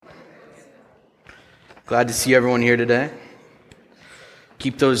Glad to see everyone here today.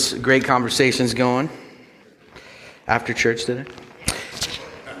 Keep those great conversations going after church today.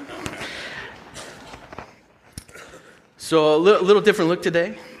 So a little different look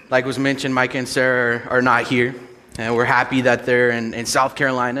today. Like was mentioned, Micah and Sarah are not here. And we're happy that they're in South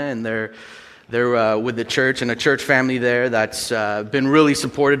Carolina and they're with the church and a church family there that's been really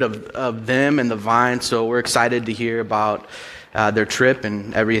supportive of them and the Vine. So we're excited to hear about their trip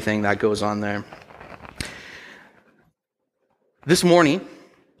and everything that goes on there. This morning,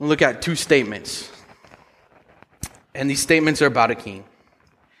 we'll look at two statements. And these statements are about a king.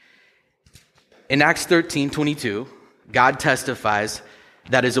 In Acts 13:22, God testifies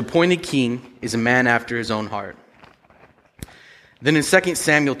that his appointed king is a man after his own heart. Then in 2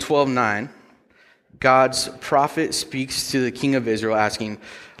 Samuel 12:9, God's prophet speaks to the king of Israel asking,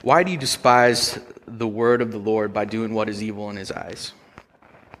 "Why do you despise the word of the Lord by doing what is evil in his eyes?"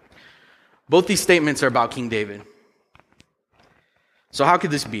 Both these statements are about King David. So how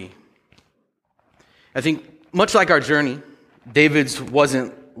could this be? I think much like our journey, David's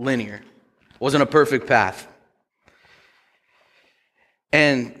wasn't linear, wasn't a perfect path.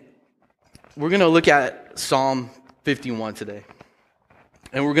 And we're going to look at Psalm 51 today.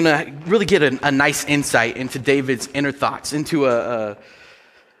 And we're going to really get a nice insight into David's inner thoughts, into a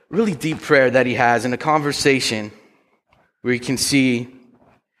really deep prayer that he has, and a conversation where you can see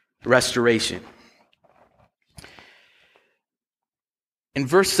restoration. In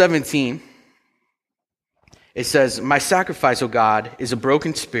verse 17, it says, "My sacrifice, O God, is a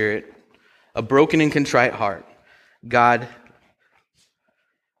broken spirit, a broken and contrite heart. God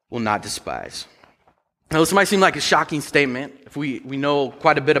will not despise." Now, this might seem like a shocking statement if we know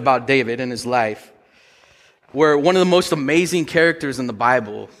quite a bit about David and his life, where one of the most amazing characters in the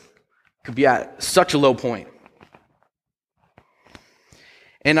Bible could be at such a low point.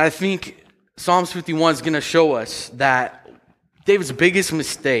 And I think Psalms 51 is going to show us that David's biggest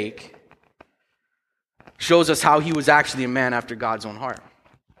mistake shows us how he was actually a man after God's own heart.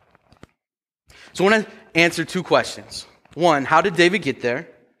 So I want to answer two questions. One, how did David get there,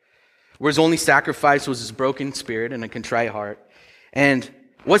 where his only sacrifice was his broken spirit and a contrite heart? And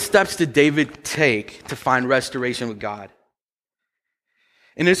what steps did David take to find restoration with God?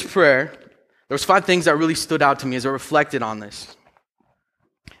 In his prayer, there was 5 things that really stood out to me as I reflected on this.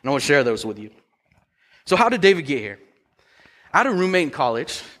 And I want to share those with you. So how did David get here? I had a roommate in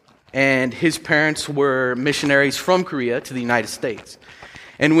college, and his parents were missionaries from Korea to the United States.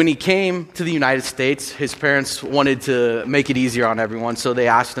 And when he came to the United States, his parents wanted to make it easier on everyone, so they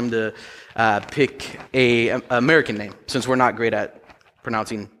asked him to pick an American name, since we're not great at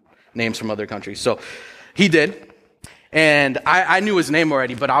pronouncing names from other countries. So he did, and I knew his name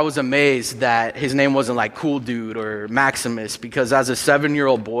already, but I was amazed that his name wasn't like Cool Dude or Maximus, because as a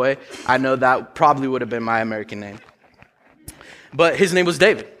 7-year-old boy, I know that probably would have been my American name. But his name was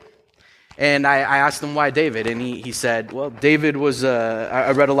David. And I asked him why David, and he said, well, David was,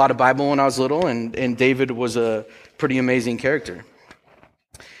 I read a lot of Bible when I was little, and David was a pretty amazing character.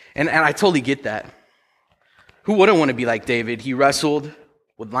 And I totally get that. Who wouldn't want to be like David? He wrestled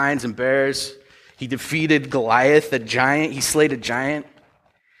with lions and bears. He defeated Goliath, a giant. He slayed a giant.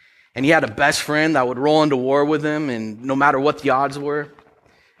 And he had a best friend that would roll into war with him, and no matter what the odds were.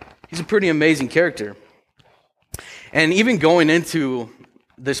 He's a pretty amazing character. And even going into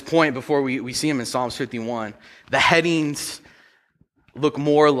this point before we see him in Psalms 51, the headings look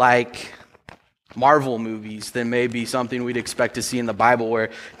more like Marvel movies than maybe something we'd expect to see in the Bible,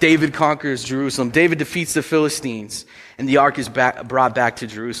 where David conquers Jerusalem, David defeats the Philistines, and the ark is brought back to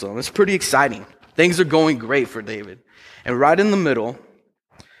Jerusalem. It's pretty exciting. Things are going great for David. And right in the middle,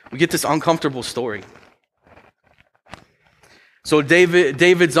 we get this uncomfortable story. So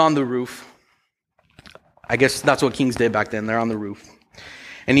David's on the roof. I guess that's what kings did back then. They're on the roof.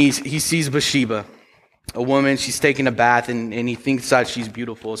 And he sees Bathsheba, a woman. She's taking a bath, and he thinks that she's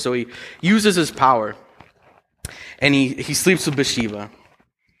beautiful. So he uses his power, and he sleeps with Bathsheba.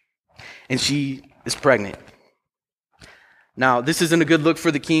 And she is pregnant. Now, this isn't a good look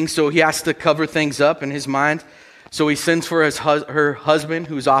for the king, so he has to cover things up in his mind. So he sends for her husband,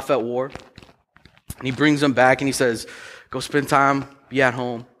 who's off at war. And he brings him back, and he says, "Go spend time, be at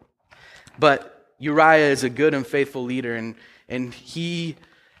home." But Uriah is a good and faithful leader, and he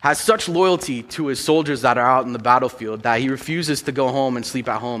has such loyalty to his soldiers that are out in the battlefield that he refuses to go home and sleep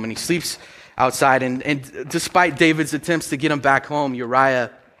at home, and he sleeps outside. And despite David's attempts to get him back home, Uriah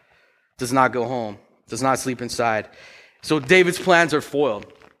does not go home, does not sleep inside. So David's plans are foiled.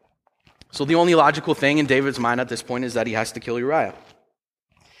 So the only logical thing in David's mind at this point is that he has to kill Uriah.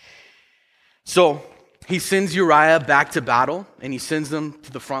 So he sends Uriah back to battle, and he sends them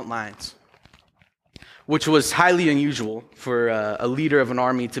to the front lines. which was highly unusual for a leader of an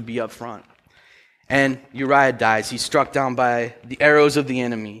army to be up front. And Uriah dies. He's struck down by the arrows of the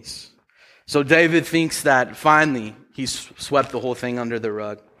enemies. So David thinks that finally he's swept the whole thing under the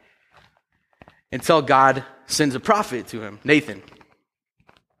rug, until God sends a prophet to him, Nathan.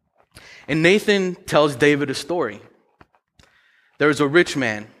 And Nathan tells David a story. There was a rich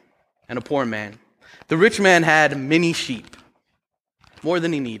man and a poor man. The rich man had many sheep, more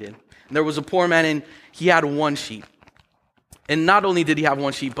than he needed. And there was a poor man, and he had one sheep. And not only did he have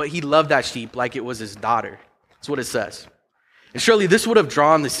one sheep, but he loved that sheep like it was his daughter. That's what it says. And surely this would have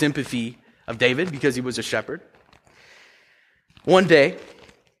drawn the sympathy of David because he was a shepherd. One day,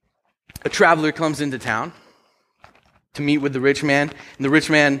 a traveler comes into town to meet with the rich man, and the rich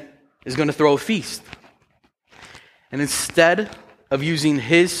man is going to throw a feast. And instead of using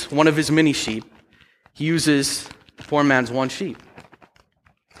one of his many sheep, he uses the poor man's one sheep.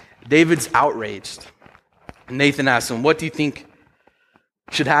 David's outraged. Nathan asks him, "What do you think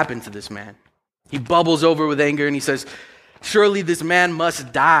should happen to this man?" He bubbles over with anger and he says, "Surely this man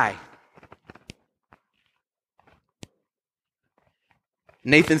must die."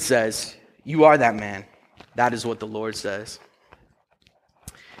 Nathan says, "You are that man. That is what the Lord says."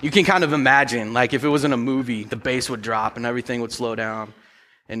 You can kind of imagine, like if it was in a movie, the bass would drop and everything would slow down,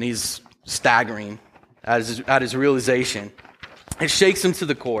 and he's staggering at his realization. It shakes him to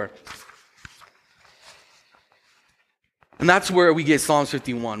the core. And that's where we get Psalms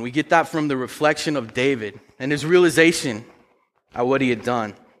 51. We get that from the reflection of David and his realization at what he had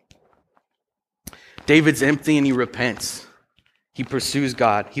done. David's empty and he repents. He pursues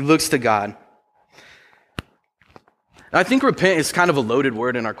God. He looks to God. And I think repent is kind of a loaded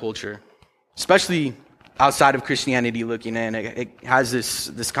word in our culture, especially outside of Christianity looking in. It has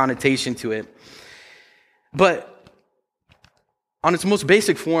this connotation to it. But on its most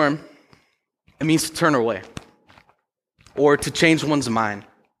basic form, it means to turn away or to change one's mind.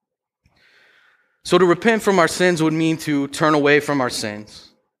 So to repent from our sins would mean to turn away from our sins.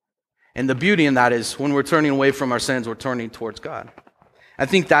 And the beauty in that is when we're turning away from our sins, we're turning towards God. I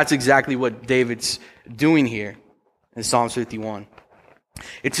think that's exactly what David's doing here in Psalms 51.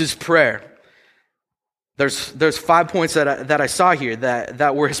 It's his prayer. There's 5 points that I saw here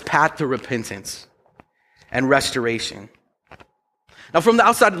that were his path to repentance and restoration. Now, from the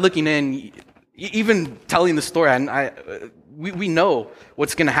outside looking in, even telling the story, we know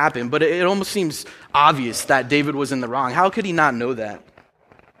what's going to happen, but it almost seems obvious that David was in the wrong. How could he not know that?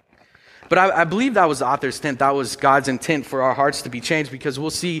 But I believe that was the author's intent. That was God's intent for our hearts to be changed, because we'll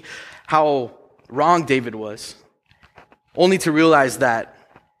see how wrong David was, only to realize that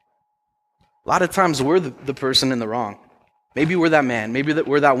a lot of times we're the person in the wrong. Maybe we're that man. Maybe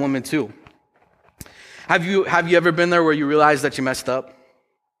we're that woman too. Have you ever been there where you realize that you messed up?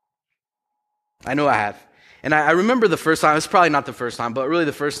 I know I have. And I remember the first time, it's probably not the first time, but really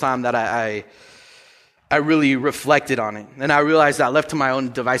the first time that I really reflected on it. And I realized that left to my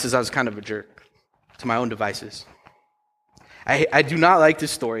own devices, I was kind of a jerk to my own devices. I do not like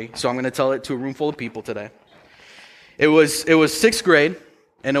this story, so I'm going to tell it to a room full of people today. It was 6th grade,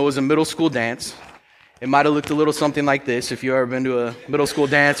 and it was a middle school dance. It might have looked a little something like this if you've ever been to a middle school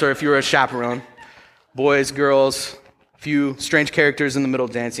dance or if you were a chaperone. Boys, girls, a few strange characters in the middle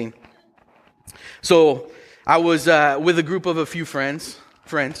dancing. So I was with a group of a few friends,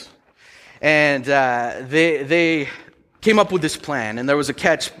 and they came up with this plan, and there was a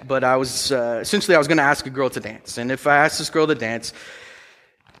catch, but I was going to ask a girl to dance, and if I asked this girl to dance,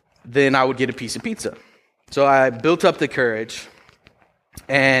 then I would get a piece of pizza. So I built up the courage,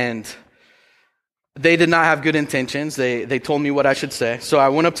 and they did not have good intentions. They told me what I should say. So I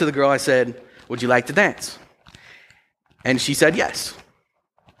went up to the girl, I said, "Would you like to dance?" And she said yes.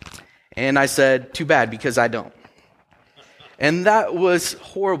 And I said, "Too bad, because I don't." And that was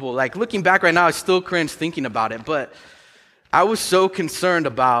horrible. Like, looking back right now, I still cringe thinking about it. But I was so concerned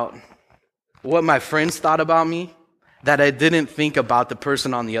about what my friends thought about me that I didn't think about the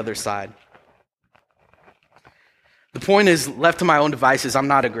person on the other side. The point is, left to my own devices, I'm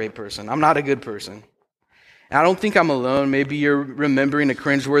not a great person. I'm not a good person. And I don't think I'm alone. Maybe you're remembering a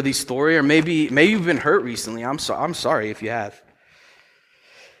cringeworthy story, or maybe you've been hurt recently. I'm sorry if you have.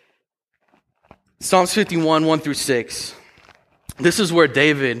 Psalms 51, 1 through 6. This is where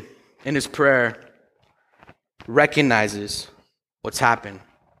David, in his prayer, recognizes what's happened.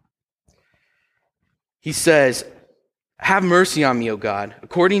 He says, "Have mercy on me, O God,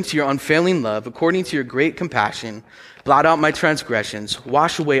 according to your unfailing love, according to your great compassion. Blot out my transgressions,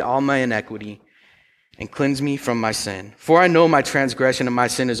 wash away all my iniquity, and cleanse me from my sin. For I know my transgression and my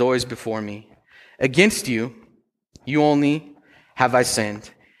sin is always before me. Against you, you only have I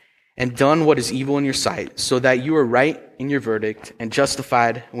sinned, and done what is evil in your sight, so that you are right in your verdict and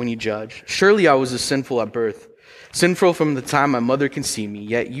justified when you judge. Surely I was a sinful at birth, sinful from the time my mother conceived me,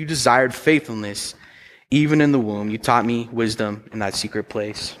 yet you desired faithfulness even in the womb. You taught me wisdom in that secret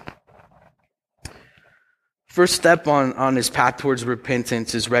place. First step on his path towards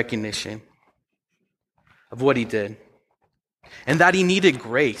repentance is recognition of what he did, and that he needed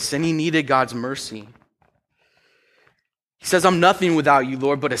grace and he needed God's mercy. He says, I'm nothing without you,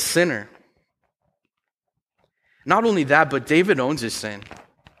 Lord, but a sinner. Not only that, but David owns his sin.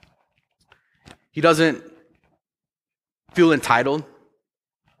 He doesn't feel entitled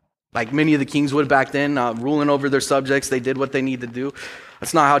like many of the kings would back then, ruling over their subjects. They did what they needed to do.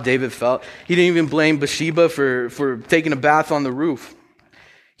 That's not how David felt. He didn't even blame Bathsheba for taking a bath on the roof.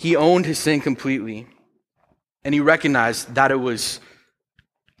 He owned his sin completely, and he recognized that it was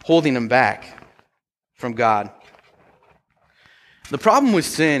holding him back from God. The problem with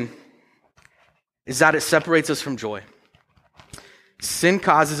sin is that it separates us from joy. Sin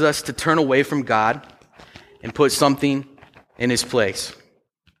causes us to turn away from God and put something in his place.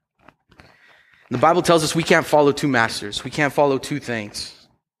 The Bible tells us we can't follow two masters. We can't follow two things.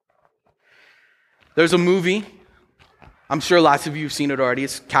 There's a movie. I'm sure lots of you have seen it already.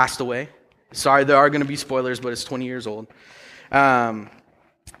 It's Castaway. Sorry, there are going to be spoilers, but it's 20 years old.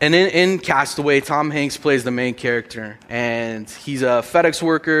 And in Castaway, Tom Hanks plays the main character, and he's a FedEx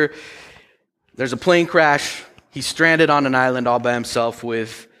worker. There's a plane crash. He's stranded on an island all by himself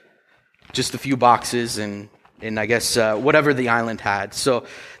with just a few boxes and I guess whatever the island had. So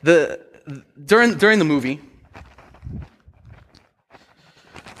during the movie,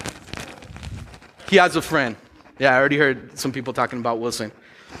 he has a friend. Yeah, I already heard some people talking about Wilson.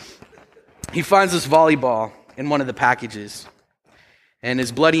 He finds this volleyball in one of the packages, and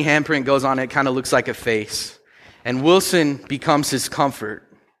his bloody handprint goes on it, kind of looks like a face. And Wilson becomes his comfort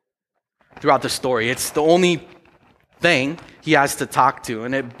throughout the story. It's the only thing he has to talk to,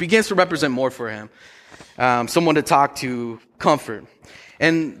 and it begins to represent more for him. Someone to talk to, comfort.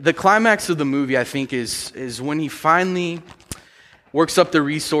 And the climax of the movie, I think, is when he finally works up the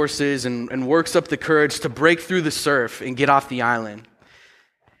resources and works up the courage to break through the surf and get off the island.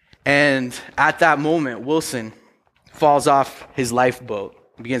 And at that moment, Wilson falls off his lifeboat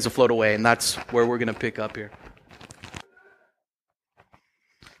and begins to float away, and that's where we're going to pick up here.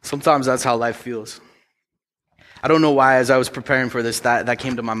 Sometimes that's how life feels. I don't know why, as I was preparing for this, that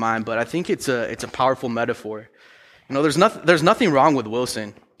came to my mind, but I think it's a powerful metaphor. You know, there's nothing wrong with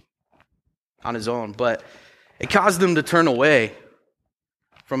Wilson on his own, but it caused him to turn away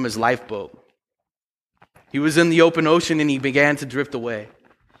from his lifeboat. He was in the open ocean and he began to drift away.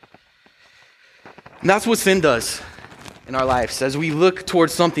 And that's what sin does in our lives. As we look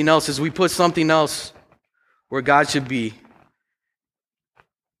towards something else, as we put something else where God should be,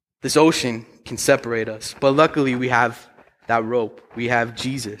 this ocean can separate us. But luckily we have that rope. We have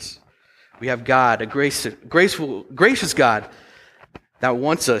Jesus. We have God, a gracious God that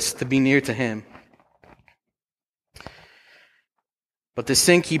wants us to be near to him. But the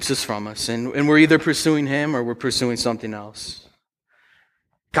sin keeps us from us, and we're either pursuing him or we're pursuing something else.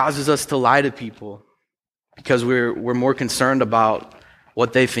 It causes us to lie to people because we're more concerned about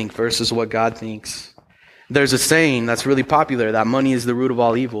what they think versus what God thinks. There's a saying that's really popular that money is the root of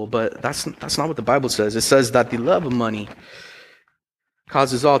all evil, but that's not what the Bible says. It says that the love of money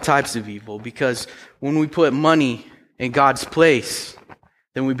causes all types of evil, because when we put money in God's place,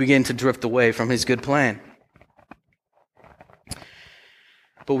 then we begin to drift away from his good plan.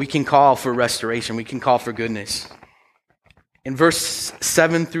 But we can call for restoration. We can call for goodness. In verse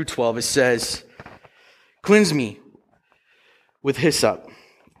 7 through 12, it says, "Cleanse me with hyssop,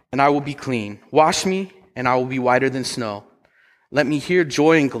 and I will be clean. Wash me, and I will be whiter than snow. Let me hear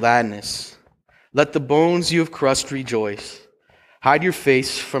joy and gladness. Let the bones you have crushed rejoice. Hide your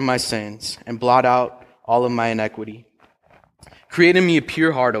face from my sins, and blot out all of my iniquity. Create in me a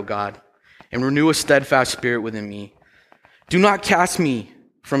pure heart, O God, and renew a steadfast spirit within me. Do not cast me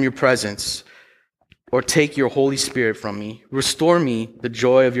from your presence, or take your Holy Spirit from me. Restore me the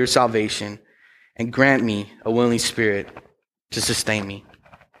joy of your salvation, and grant me a willing spirit to sustain me."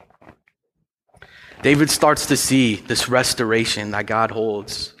 David starts to see this restoration that God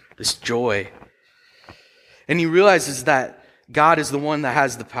holds, this joy. And he realizes that God is the one that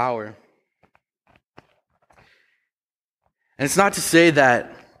has the power. And it's not to say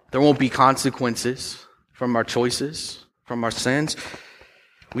that there won't be consequences from our choices, from our sins.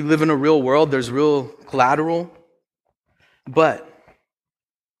 We live in a real world. There's real collateral. But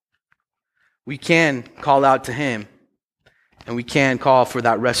we can call out to him, and we can call for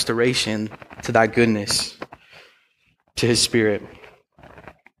that restoration to that goodness, to his spirit.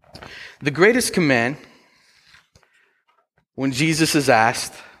 The greatest command, when Jesus is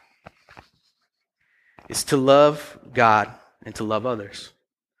asked, is to love God and to love others.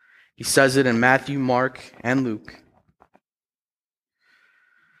 He says it in Matthew, Mark, and Luke.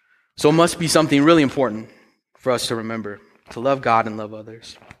 So it must be something really important for us to remember, to love God and love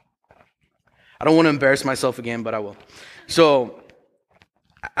others. I don't want to embarrass myself again, but I will. So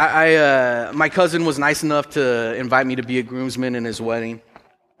my cousin was nice enough to invite me to be a groomsman in his wedding.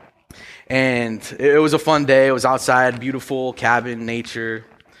 And it was a fun day. It was outside, beautiful cabin, nature,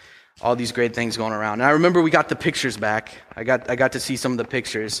 all these great things going around. And I remember we got the pictures back. I got to see some of the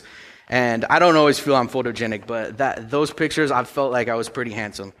pictures. And I don't always feel I'm photogenic, but those pictures, I felt like I was pretty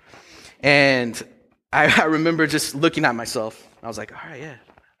handsome. And I remember just looking at myself. I was like, all right, yeah,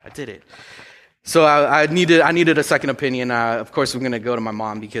 I did it. So I needed a second opinion. Of course, I'm going to go to my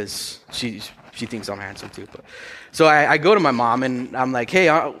mom because she thinks I'm handsome too. But so I go to my mom and I'm like, hey,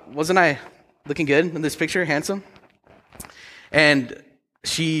 wasn't I looking good in this picture, handsome? And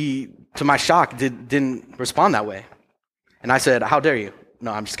she, to my shock, didn't respond that way. And I said, how dare you?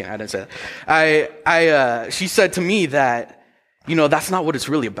 No, I'm just kidding. I didn't say that. She said to me that, that's not what it's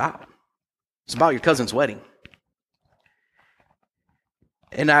really about. It's about your cousin's wedding.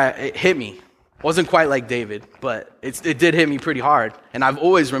 And it hit me. Wasn't quite like David, but it did hit me pretty hard. And I've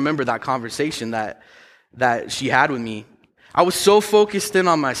always remembered that conversation that she had with me. I was so focused in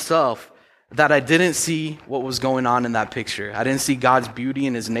on myself that I didn't see what was going on in that picture. I didn't see God's beauty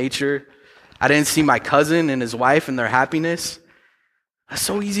in his nature. I didn't see my cousin and his wife and their happiness. It's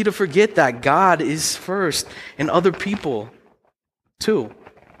so easy to forget that God is first and other people too.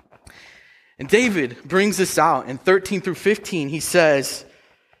 And David brings this out in 13 through 15. He says,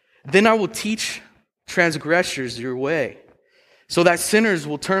 then I will teach transgressors your way, so that sinners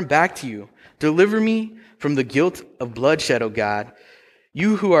will turn back to you. Deliver me from the guilt of bloodshed, O God,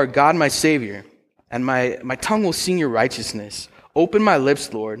 you who are God my Savior, and my tongue will sing your righteousness. Open my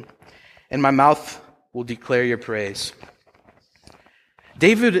lips, Lord, and my mouth will declare your praise.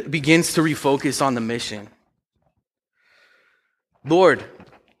 David begins to refocus on the mission. Lord,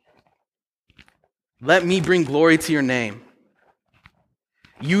 let me bring glory to your name.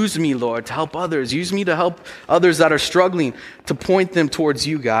 Use me, Lord, to help others. Use me to help others that are struggling, to point them towards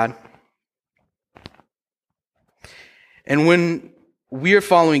you, God. And when we are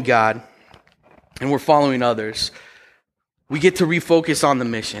following God and we're following others, we get to refocus on the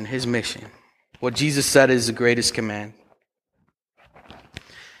mission, his mission. What Jesus said is the greatest command.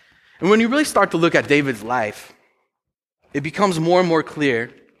 And when you really start to look at David's life, it becomes more and more clear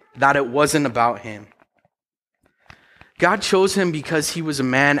that it wasn't about him. God chose him because he was a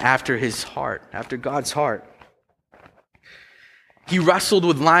man after his heart, after God's heart. He wrestled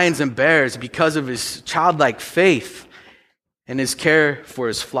with lions and bears because of his childlike faith and his care for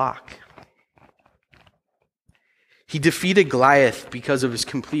his flock. He defeated Goliath because of his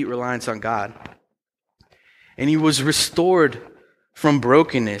complete reliance on God. And he was restored from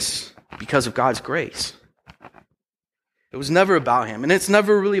brokenness because of God's grace. It was never about him, and it's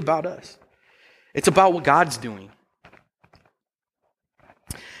never really about us. It's about what God's doing.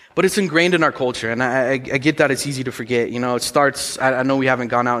 But it's ingrained in our culture, and I get that it's easy to forget. It starts, I know we haven't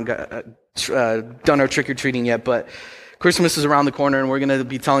gone out and done our trick-or-treating yet, but Christmas is around the corner, and we're going to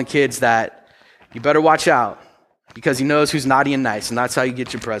be telling kids that you better watch out, because he knows who's naughty and nice, and that's how you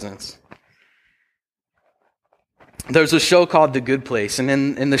get your presents. There's a show called The Good Place, and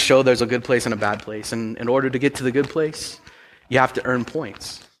in the show there's a good place and a bad place, and in order to get to the good place, you have to earn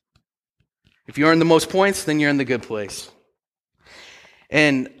points. If you earn the most points, then you're in the good place.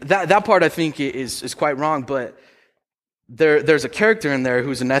 And that part I think is quite wrong, but there's a character in there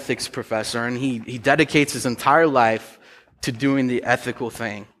who's an ethics professor, and he dedicates his entire life to doing the ethical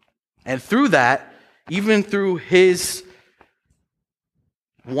thing. And through that, even through his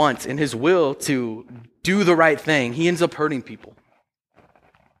want and his will to do the right thing, he ends up hurting people.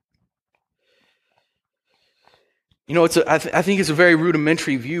 I think it's a very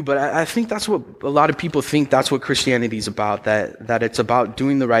rudimentary view, but I think that's what a lot of people think that's what Christianity is about, that it's about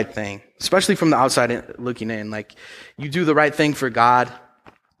doing the right thing, especially from the outside looking in. Like, you do the right thing for God,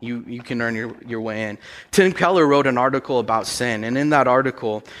 you can earn your way in. Tim Keller wrote an article about sin, and in that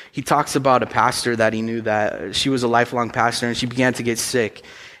article, he talks about a pastor that he knew that she was a lifelong pastor, and she began to get sick.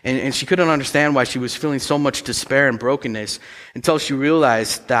 And she couldn't understand why she was feeling so much despair and brokenness until she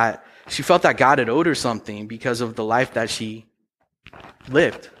realized that she felt that God had owed her something because of the life that she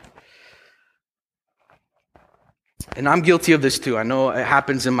lived. And I'm guilty of this too. I know it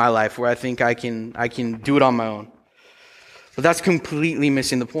happens in my life where I think I can do it on my own. But that's completely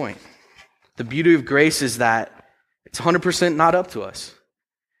missing the point. The beauty of grace is that it's 100% not up to us.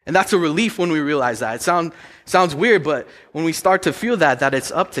 And that's a relief when we realize that. It sounds weird, but when we start to feel that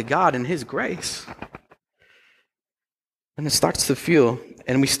it's up to God and His grace, and it starts to feel,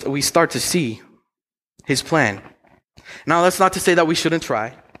 and we start to see His plan. Now, that's not to say that we shouldn't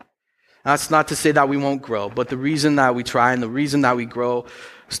try. That's not to say that we won't grow, but the reason that we try and the reason that we grow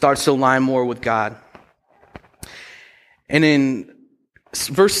starts to align more with God. And in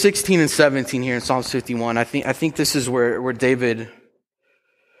verse 16 and 17 here in Psalms 51, I think this is where David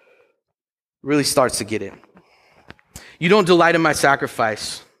really starts to get it. You don't delight in my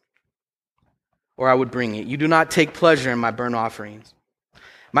sacrifice, or I would bring it. You do not take pleasure in my burnt offerings.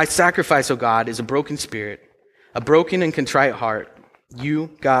 My sacrifice, O God, is a broken spirit, a broken and contrite heart.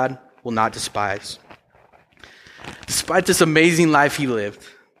 You, God, will not despise. Despite this amazing life he lived,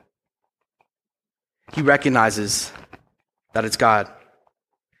 he recognizes that it's God.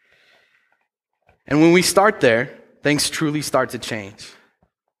 And when we start there, things truly start to change.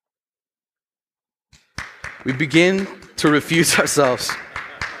 We begin to refuse ourselves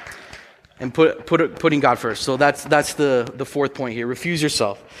and putting God first. So that's the fourth point here. Refuse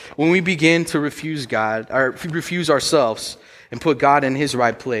yourself. When we begin to refuse God, or refuse ourselves and put God in His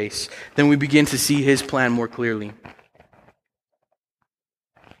right place, then we begin to see His plan more clearly.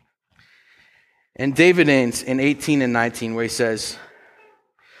 And David ends in 18 and 19 where he says,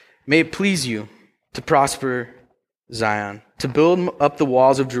 "May it please you to prosper Zion, to build up the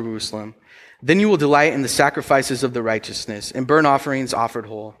walls of Jerusalem. Then you will delight in the sacrifices of the righteousness, and burnt offerings offered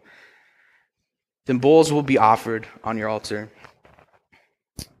whole. Then bulls will be offered on your altar."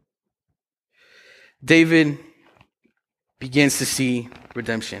 David begins to see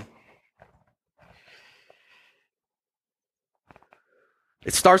redemption.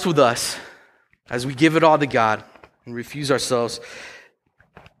 It starts with us as we give it all to God and refuse ourselves.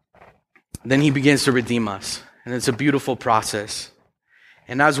 Then He begins to redeem us, and it's a beautiful process.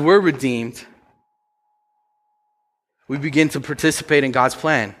 And as we're redeemed, we begin to participate in God's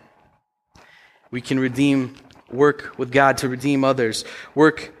plan. We can work with God to redeem others,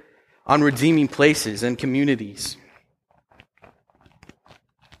 work on redeeming places and communities.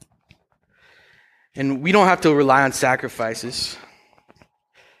 And we don't have to rely on sacrifices.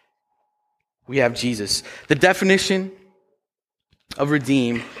 We have Jesus. The definition of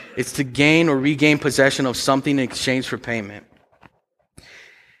redeem is to gain or regain possession of something in exchange for payment.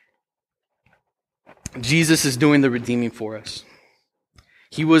 Jesus is doing the redeeming for us.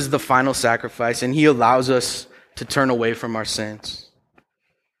 He was the final sacrifice, and He allows us to turn away from our sins.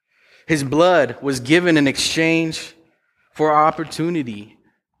 His blood was given in exchange for our opportunity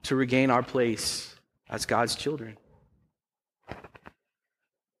to regain our place as God's children.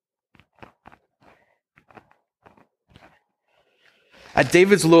 At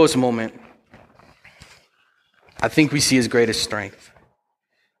David's lowest moment, I think we see his greatest strength.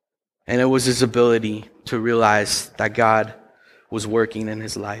 And it was his ability to realize that God was working in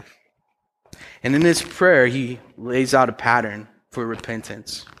his life. And in his prayer, he lays out a pattern for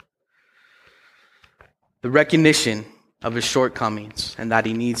repentance. The recognition of his shortcomings and that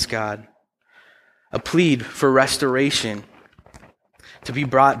he needs God. A plead for restoration, to be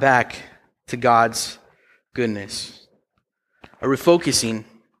brought back to God's goodness. A refocusing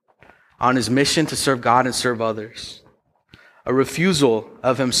on his mission to serve God and serve others. A refusal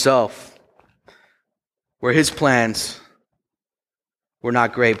of himself, where his plans were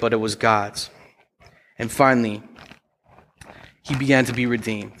not great, but it was God's. And finally, he began to be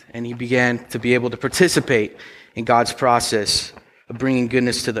redeemed, and he began to be able to participate in God's process of bringing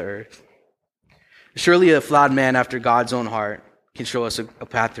goodness to the earth. Surely a flawed man after God's own heart can show us a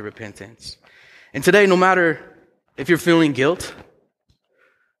path to repentance. And today, no matter if you're feeling guilt,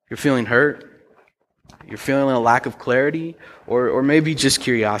 you're feeling hurt, you're feeling a lack of clarity, or maybe just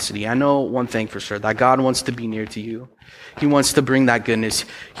curiosity, I know one thing for sure, that God wants to be near to you. He wants to bring that goodness.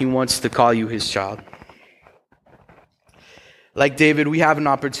 He wants to call you His child. Like David, we have an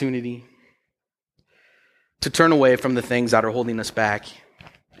opportunity to turn away from the things that are holding us back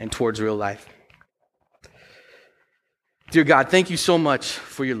and towards real life. Dear God, thank you so much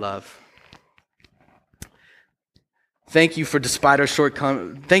for your love. Thank you for the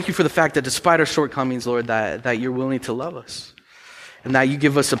fact that despite our shortcomings, Lord, that you're willing to love us and that you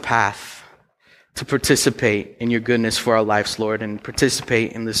give us a path to participate in your goodness for our lives, Lord, and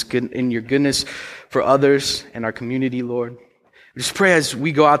participate in your goodness for others and our community, Lord. We just pray as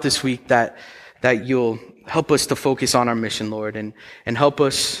we go out this week that you'll help us to focus on our mission, Lord, and help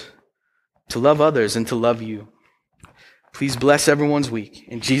us to love others and to love you. Please bless everyone's week.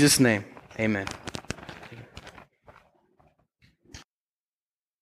 In Jesus' name, amen.